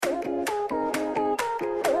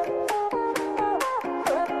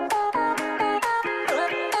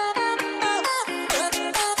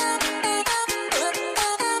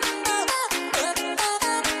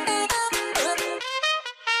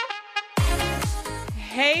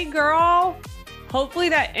Hey girl, hopefully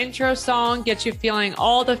that intro song gets you feeling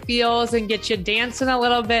all the feels and gets you dancing a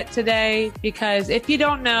little bit today, because if you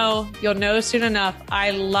don't know, you'll know soon enough.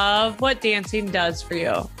 I love what dancing does for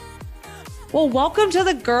you. Well, welcome to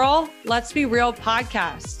the Girl Let's Be Real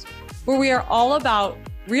podcast, where we are all about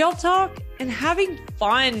real talk and having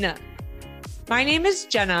fun. My name is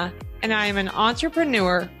Jenna, and I am an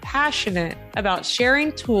entrepreneur passionate about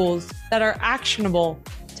sharing tools that are actionable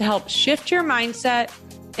to help shift your mindset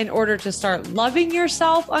in order to start loving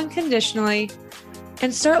yourself unconditionally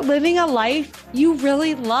and start living a life you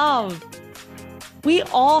really love. We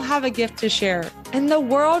all have a gift to share, and the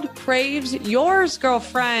world craves yours,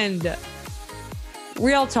 girlfriend.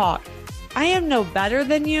 Real talk. I am no better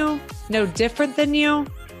than you, no different than you.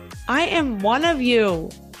 I am one of you.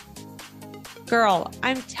 Girl,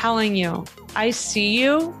 I'm telling you, I see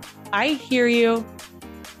you, I hear you,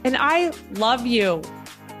 and I love you.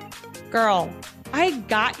 Girl, I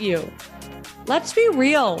got you. Let's be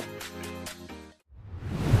real.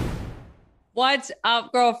 What's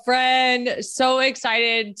up, girlfriend? So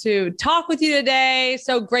excited to talk with you today.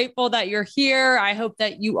 So grateful that you're here. I hope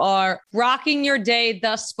that you are rocking your day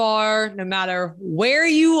thus far, no matter where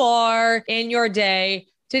you are in your day.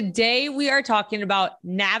 Today, we are talking about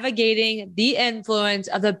navigating the influence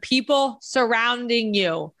of the people surrounding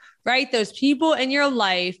you, right? Those people in your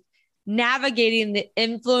life, navigating the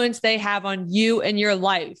influence they have on you and your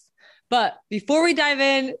life. But before we dive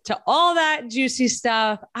into all that juicy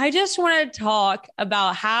stuff, I just want to talk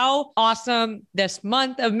about how awesome this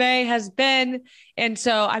month of May has been. And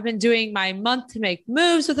so I've been doing my month to make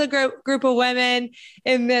moves with a group of women.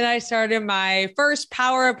 And then I started my first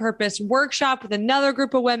Power of Purpose workshop with another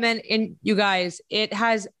group of women. And you guys, it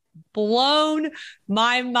has blown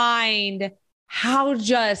my mind how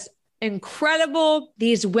just incredible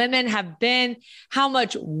these women have been, how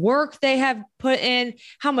much work they have put in,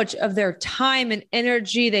 how much of their time and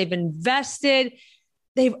energy they've invested.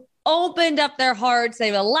 They've opened up their hearts.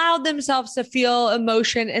 They've allowed themselves to feel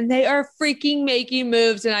emotion, and they are freaking making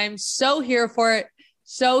moves. And I'm so here for it.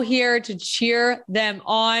 So here to cheer them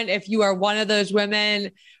on. If you are one of those women,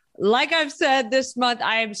 like I've said this month,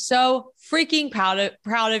 I am so freaking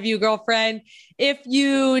proud of you, girlfriend. If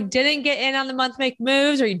you didn't get in on the month make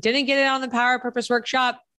moves, or you didn't get in on the Power of Purpose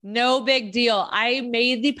workshop, no big deal. I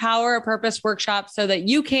made the Power of Purpose workshop so that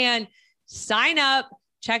you can sign up,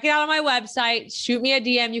 check it out on my website, shoot me a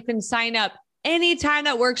DM. You can sign up anytime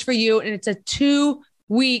that works for you. And it's a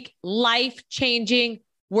 2-week life-changing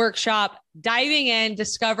workshop, diving in,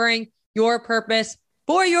 discovering your purpose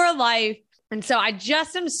for your life. And so I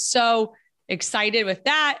just am so excited with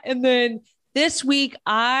that. And then this week,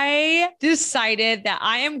 I decided that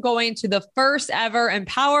I am going to the first ever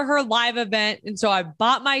Empower Her live event. And so I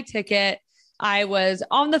bought my ticket. I was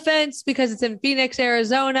on the fence because it's in Phoenix,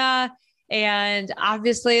 Arizona. And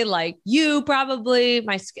obviously, like you probably,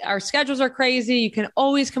 our schedules are crazy. You can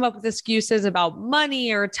always come up with excuses about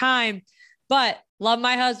money or time. But love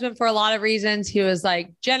my husband for a lot of reasons. He was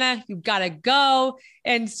like, Jenna, you got to go.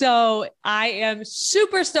 And so I am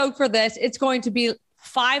super stoked for this. It's going to be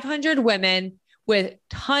 500 women with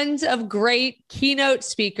tons of great keynote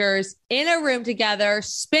speakers in a room together,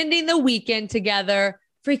 spending the weekend together,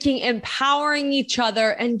 freaking empowering each other,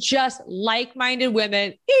 and just like-minded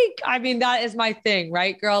women. I mean, that is my thing,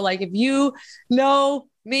 right, girl? Like, if you know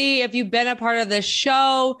me, if you've been a part of this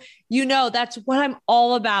show, you know that's what I'm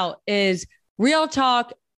all about, is real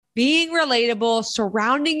talk, being relatable,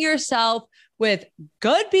 surrounding yourself with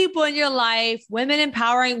good people in your life, women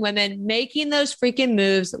empowering women, making those freaking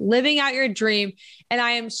moves, living out your dream. And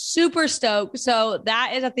I am super stoked. So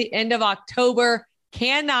that is at the end of October.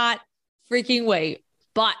 Cannot freaking wait.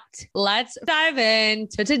 But let's dive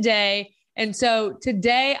into today. And so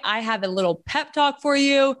today I have a little pep talk for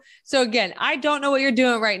you. So again, I don't know what you're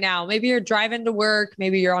doing right now. Maybe you're driving to work.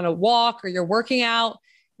 Maybe you're on a walk, or you're working out.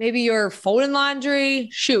 Maybe you're folding laundry.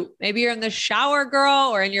 Shoot, maybe you're in the shower, girl,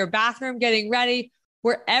 or in your bathroom getting ready.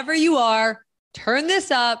 Wherever you are, turn this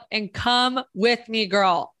up and come with me,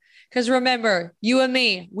 girl. Because remember, you and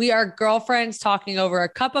me, we are girlfriends talking over a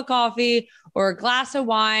cup of coffee or a glass of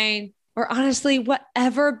wine, or honestly,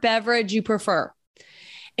 whatever beverage you prefer.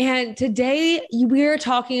 And today we're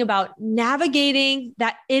talking about navigating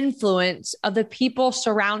that influence of the people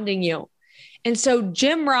surrounding you. And so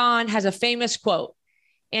Jim Rohn has a famous quote.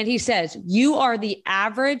 And he says, you are the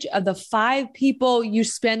average of the 5 people you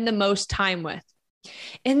spend the most time with.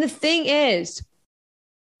 And the thing is,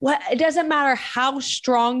 it doesn't matter how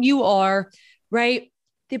strong you are, right?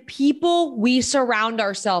 The people we surround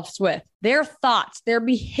ourselves with, their thoughts, their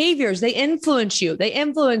behaviors, they influence you. They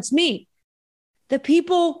influence me. the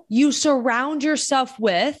people you surround yourself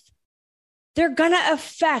with, they're going to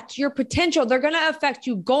affect your potential. They're going to affect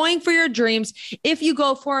you going for your dreams. If you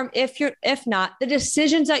go for them, if not, the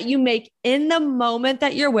decisions that you make in the moment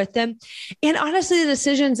that you're with them, and honestly, the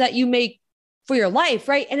decisions that you make for your life,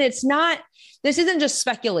 right? And this isn't just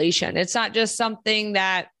speculation. It's not just something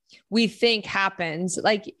that we think happens.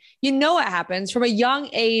 Like, what happens from a young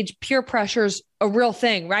age, peer pressure's a real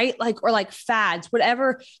thing, right? Or fads,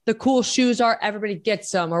 whatever the cool shoes are, everybody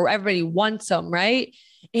gets them or everybody wants them, right?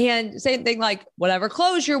 And same thing, like whatever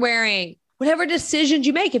clothes you're wearing, whatever decisions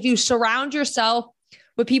you make, if you surround yourself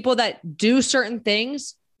with people that do certain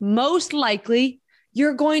things, most likely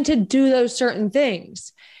you're going to do those certain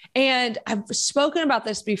things. And I've spoken about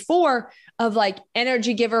this before of like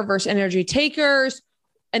energy giver versus energy takers.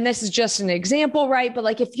 And this is just an example, right? But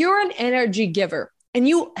like if you're an energy giver and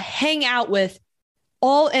you hang out with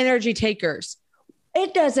all energy takers,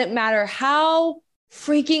 it doesn't matter how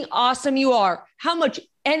freaking awesome you are, how much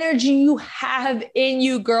energy you have in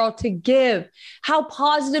you, girl, to give, how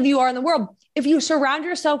positive you are in the world. If you surround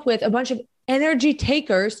yourself with a bunch of energy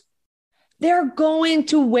takers, they're going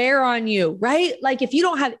to wear on you, right? Like if you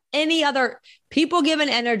don't have any other people giving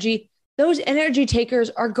energy, those energy takers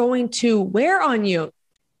are going to wear on you.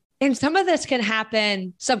 And some of this can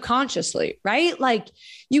happen subconsciously, right? Like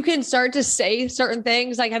you can start to say certain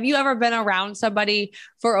things. Like, have you ever been around somebody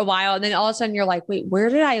for a while and then all of a sudden you're like, wait, where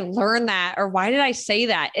did I learn that? Or why did I say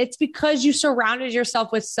that? It's because you surrounded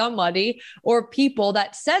yourself with somebody or people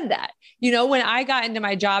that said that. When I got into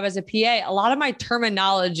my job as a PA, a lot of my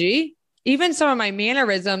terminology, even some of my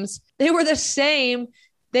mannerisms, they were the same.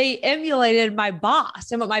 They emulated my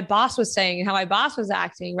boss and what my boss was saying and how my boss was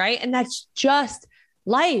acting, right? And that's just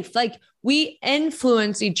life. Like we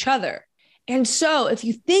influence each other. And so if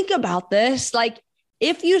you think about this, like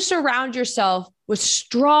if you surround yourself with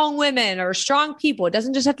strong women or strong people, it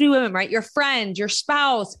doesn't just have to be women, right? Your friend, your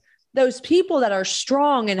spouse, those people that are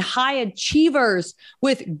strong and high achievers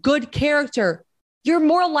with good character, you're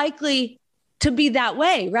more likely to be that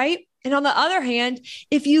way, right? And on the other hand,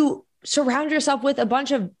 if you surround yourself with a bunch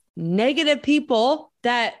of negative people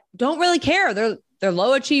that don't really care, they're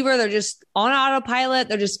low achiever, they're just on autopilot,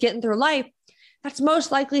 they're just getting through life, that's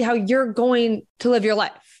most likely how you're going to live your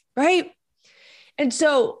life, right? And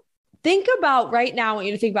so think about right now, I want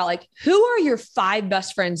you to think about like, who are your 5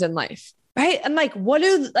 best friends in life, right? And like,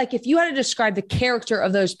 if you had to describe the character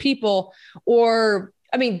of those people or,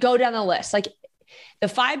 go down the list, like the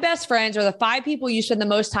 5 best friends or the 5 people you spend the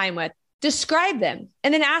most time with, describe them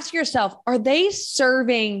and then ask yourself, are they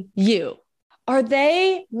serving you? Are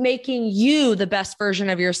they making you the best version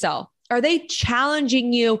of yourself? Are they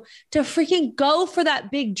challenging you to freaking go for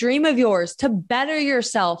that big dream of yours, to better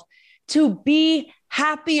yourself, to be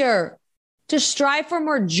happier, to strive for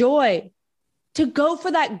more joy, to go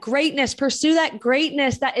for that greatness, pursue that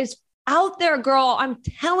greatness that is out there, girl? I'm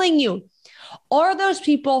telling you, are those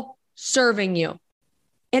people serving you?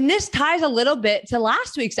 And this ties a little bit to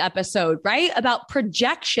last week's episode, right? About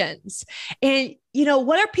projections. And,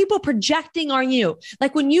 what are people projecting on you?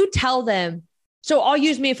 Like when you tell them, so I'll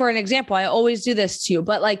use me for an example. I always do this to you,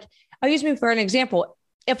 but like, I'll use me for an example.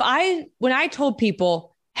 When I told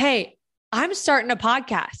people, hey, I'm starting a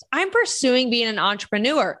podcast, I'm pursuing being an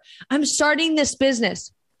entrepreneur, I'm starting this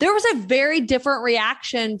business, there was a very different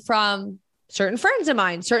reaction from certain friends of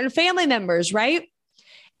mine, certain family members, right?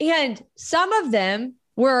 And some of them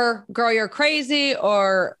were, girl, you're crazy,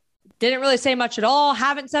 or didn't really say much at all,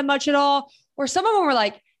 haven't said much at all. Or some of them were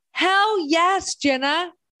like, hell yes,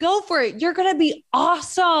 Jenna, go for it. You're going to be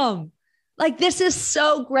awesome. Like, this is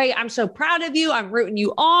so great. I'm so proud of you. I'm rooting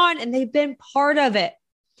you on. And they've been part of it.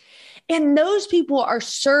 And those people are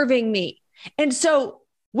serving me. And so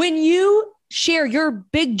when you share your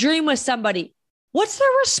big dream with somebody, what's their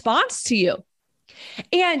response to you?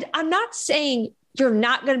 And I'm not saying you're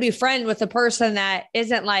not going to be friends with a person that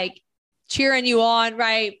isn't like cheering you on,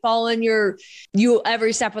 right? Following you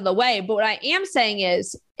every step of the way. But what I am saying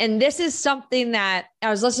is, and this is something that I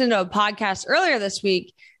was listening to a podcast earlier this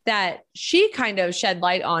week that she kind of shed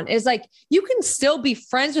light on, is like, you can still be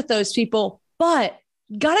friends with those people, but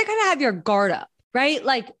you got to kind of have your guard up, right?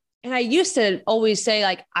 Like, and I used to always say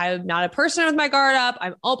like, I'm not a person with my guard up.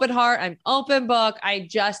 I'm open heart. I'm open book. I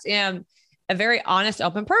just am a very honest,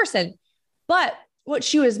 open person. But what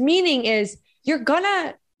she was meaning is you're going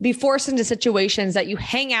to be forced into situations that you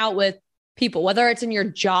hang out with people, whether it's in your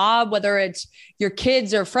job, whether it's your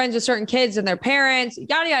kids or friends with certain kids and their parents,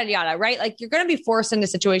 yada, yada, yada, right? Like you're going to be forced into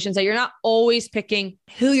situations that you're not always picking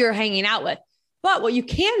who you're hanging out with. But what you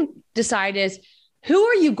can decide is, who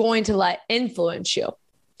are you going to let influence you?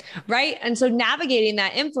 right? And so navigating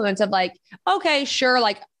that influence of like, okay, sure,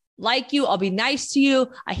 like you, I'll be nice to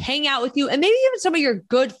you. I hang out with you. And maybe even some of your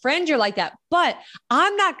good friends, you're like that, but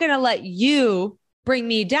I'm not going to let you bring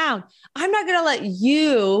me down. I'm not going to let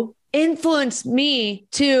you influence me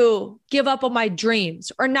to give up on my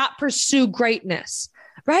dreams or not pursue greatness.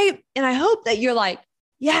 Right. And I hope that you're like,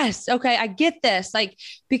 yes, okay, I get this. Like,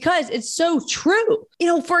 because it's so true.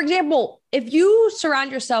 For example, if you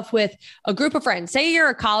surround yourself with a group of friends, say you're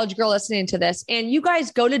a college girl listening to this and you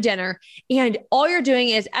guys go to dinner and all you're doing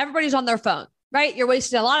is everybody's on their phone, right? You're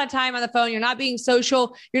wasting a lot of time on the phone. You're not being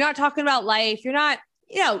social. You're not talking about life. You're not,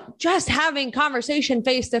 just having conversation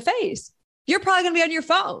face to face. You're probably going to be on your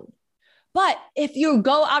phone. But if you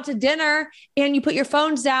go out to dinner and you put your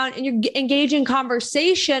phones down and you engage in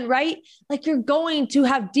conversation, right? Like you're going to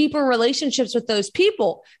have deeper relationships with those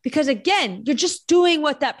people because again, you're just doing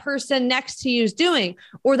what that person next to you is doing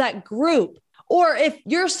or that group. Or if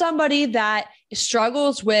you're somebody that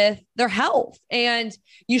struggles with their health and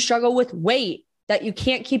you struggle with weight, that you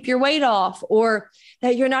can't keep your weight off or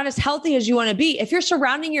that you're not as healthy as you want to be. If you're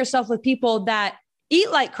surrounding yourself with people that eat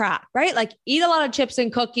like crap, right? Like eat a lot of chips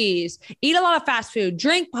and cookies, eat a lot of fast food,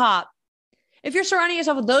 drink pop. If you're surrounding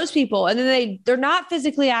yourself with those people and then they're not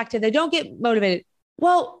physically active, they don't get motivated.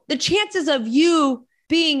 Well, the chances of you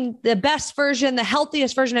being the best version, the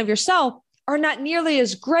healthiest version of yourself are not nearly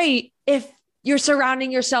as great if you're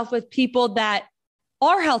surrounding yourself with people that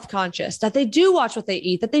are health conscious, that they do watch what they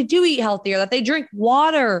eat, that they do eat healthier, that they drink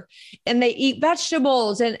water and they eat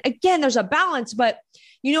vegetables. And again, there's a balance, but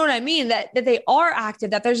you know what I mean? That they are active,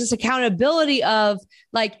 that there's this accountability of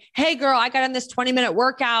like, hey girl, I got in this 20-minute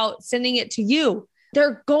workout, sending it to you.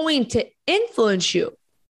 They're going to influence you,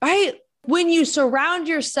 right? When you surround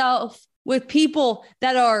yourself with people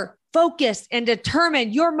that are focused and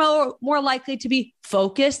determined, you're more likely to be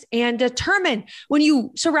focused and determined. When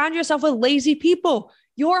you surround yourself with lazy people,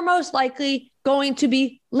 you're most likely going to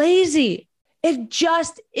be lazy. It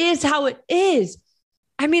just is how it is.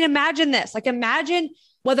 I mean, imagine this, imagine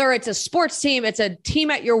whether it's a sports team, it's a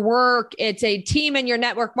team at your work, it's a team in your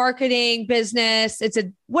network marketing business, it's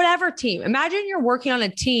a whatever team. Imagine you're working on a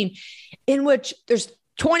team in which there's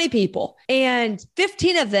 20 people and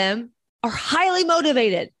 15 of them are highly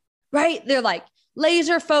motivated, right? They're like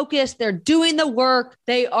laser focused. They're doing the work.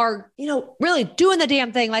 They are, really doing the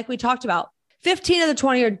damn thing like we talked about. 15 of the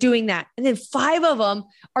 20 are doing that. And then 5 of them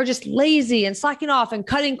are just lazy and slacking off and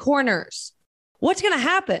cutting corners. What's going to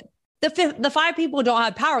happen? The 5 people don't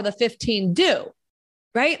have power. The 15 do,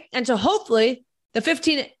 right? And so hopefully the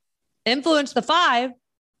 15 influence the 5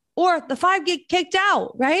 or the 5 get kicked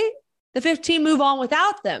out, right? The 15 move on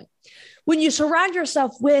without them. When you surround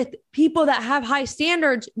yourself with people that have high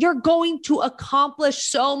standards, you're going to accomplish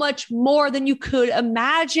so much more than you could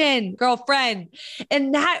imagine, girlfriend.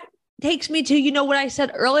 And that takes me to, what I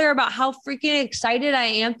said earlier about how freaking excited I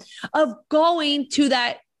am of going to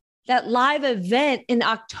that live event in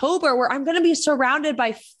October where I'm going to be surrounded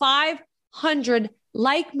by 500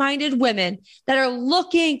 like-minded women that are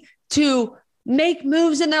looking to make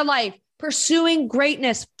moves in their life, pursuing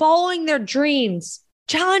greatness, following their dreams,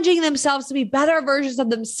 challenging themselves to be better versions of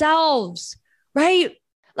themselves, right?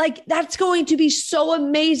 Like that's going to be so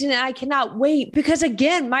amazing. And I cannot wait because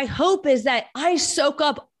again, my hope is that I soak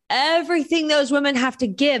up everything those women have to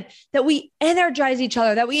give, that we energize each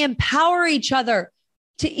other, that we empower each other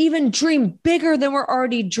to even dream bigger than we're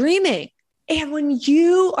already dreaming. And when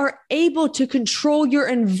you are able to control your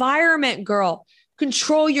environment, girl,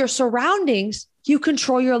 control your surroundings, you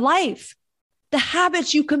control your life. The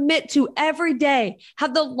habits you commit to every day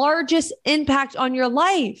have the largest impact on your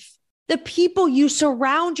life. The people you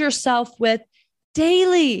surround yourself with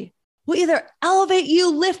daily will either elevate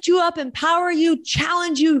you, lift you up, empower you,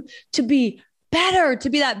 challenge you to be better, to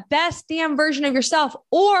be that best damn version of yourself,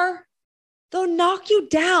 or they'll knock you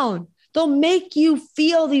down. They'll make you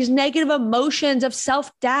feel these negative emotions of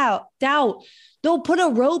self-doubt. They'll put a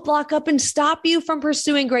roadblock up and stop you from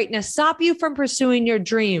pursuing greatness, stop you from pursuing your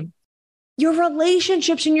dream. Your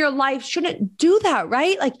relationships in your life shouldn't do that,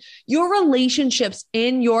 right? Like your relationships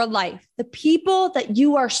in your life, the people that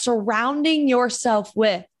you are surrounding yourself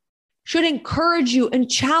with should encourage you and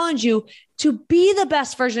challenge you to be the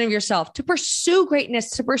best version of yourself, to pursue greatness,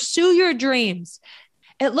 to pursue your dreams.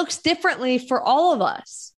 It looks differently for all of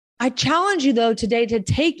us. I challenge you though today to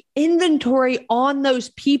take inventory on those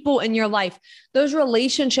people in your life, those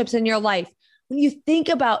relationships in your life. When you think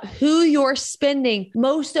about who you're spending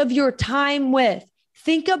most of your time with,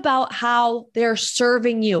 think about how they're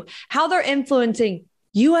serving you, how they're influencing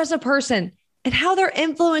you as a person, and how they're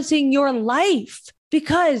influencing your life.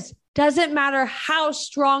 Because doesn't matter how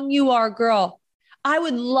strong you are, girl. I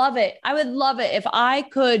would love it. I would love it if I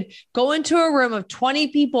could go into a room of 20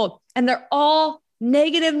 people and they're all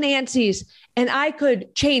negative Nancy's and I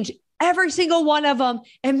could change every single one of them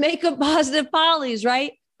and make them positive Pollys,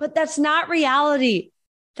 right? But that's not reality.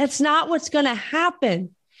 That's not what's going to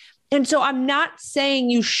happen. And so I'm not saying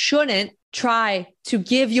you shouldn't try to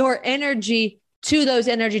give your energy to those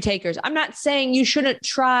energy takers. I'm not saying you shouldn't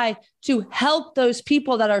try to help those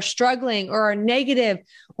people that are struggling or are negative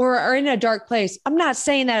or are in a dark place. I'm not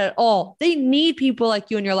saying that at all. They need people like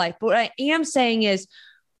you in your life. But what I am saying is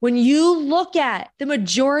when you look at the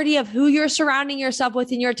majority of who you're surrounding yourself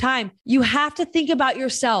with in your time, you have to think about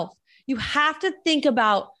yourself. You have to think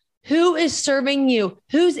about who is serving you,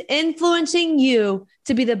 who's influencing you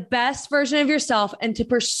to be the best version of yourself and to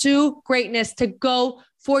pursue greatness, to go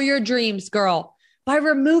for your dreams, girl. By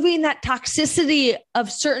removing that toxicity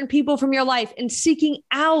of certain people from your life and seeking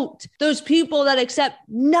out those people that accept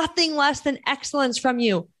nothing less than excellence from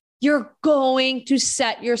you, you're going to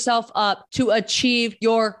set yourself up to achieve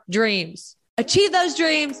your dreams. Achieve those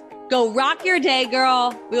dreams. Go rock your day,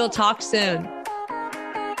 girl. We will talk soon.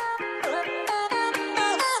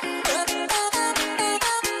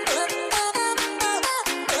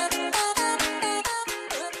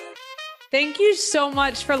 Thank you so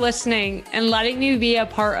much for listening and letting me be a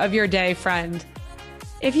part of your day, friend.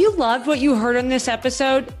 If you loved what you heard on this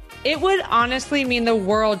episode, it would honestly mean the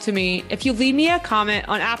world to me if you leave me a comment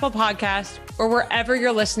on Apple Podcasts or wherever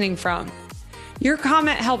you're listening from. Your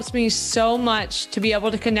comment helps me so much to be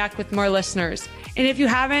able to connect with more listeners. And if you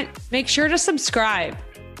haven't, make sure to subscribe.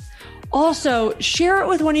 Also, share it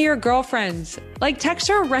with one of your girlfriends. Like text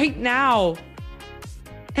her right now.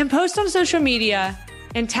 And post on social media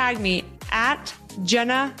and tag me at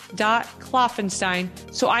jenna.kloffenstein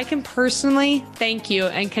so I can personally thank you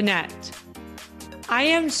and connect. I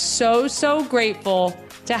am so grateful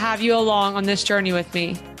to have you along on this journey with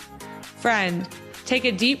me. Friend, take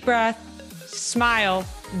a deep breath, smile,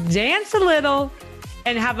 dance a little,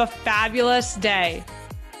 and have a fabulous day.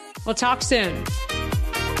 We'll talk soon.